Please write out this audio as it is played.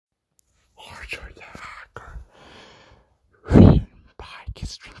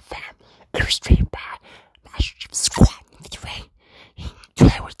frustrated by Master Chief Squad today.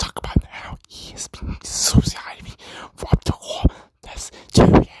 Today we'll talk about how he has been associated me for up to all that's 2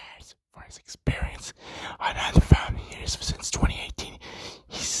 years for his experience. Another family years since 2018,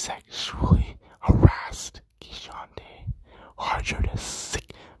 he sexually harassed Kishande. Archer, the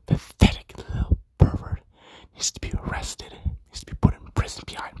sick, pathetic little pervert, needs to be arrested, needs to be put in prison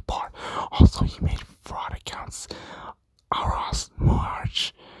behind bars. Also, he made fraud accounts across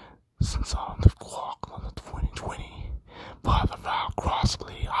March since on the clock on the 2020, blah blah blah,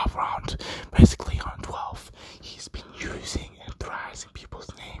 crossly around basically on 12. He's been using and thriving people's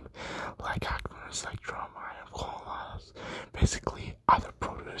name like actors like drama and colas, basically other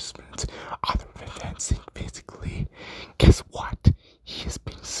producers, other events, basically. Guess what? He has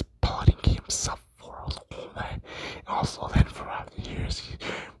been spotting himself for a long time. Also, then throughout the years,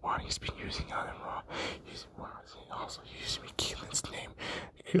 he's been using other also using Caitlin's name.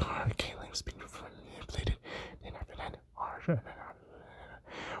 Caitlin's been manipulated. Then after that,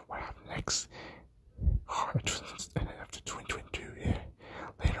 what happened next? And then after 2022, yeah.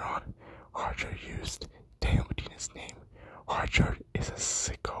 Later on, Archer used Daniel Medina's name. Archer is a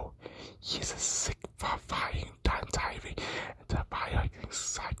sicko. He's a sick, fighting, diving, and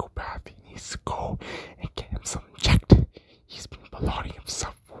psychopath. He needs to go and get himself checked. He's been blotting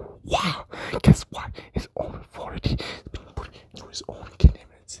himself for a while. Guess what? His own authority has been put through his own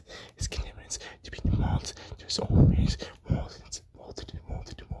commitments. His commitments to be molded to his own ways,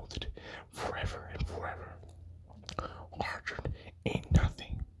 molded forever and forever. Archer ain't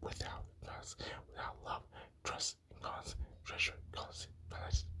nothing without us, without love, trust, and cause, treasure, cause,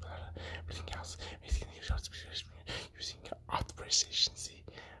 everything else. Using authorization. See,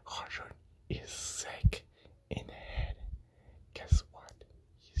 Archer is sick in the head. Guess what?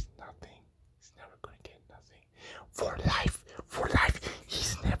 He's nothing. He's never gonna get nothing. For life,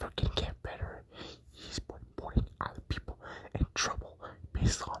 he's never gonna get better. He's been putting other people in trouble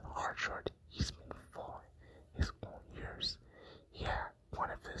based on Archer. He's been following his own years. Yeah, one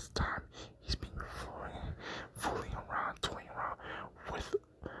of his time, he's been fooling around, toying around with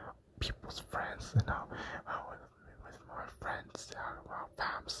people's friends, and with my friends, around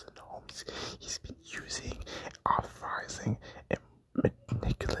fams and homies. He's been using, authorizing, and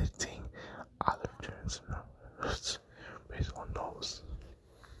manipulating other students based on those.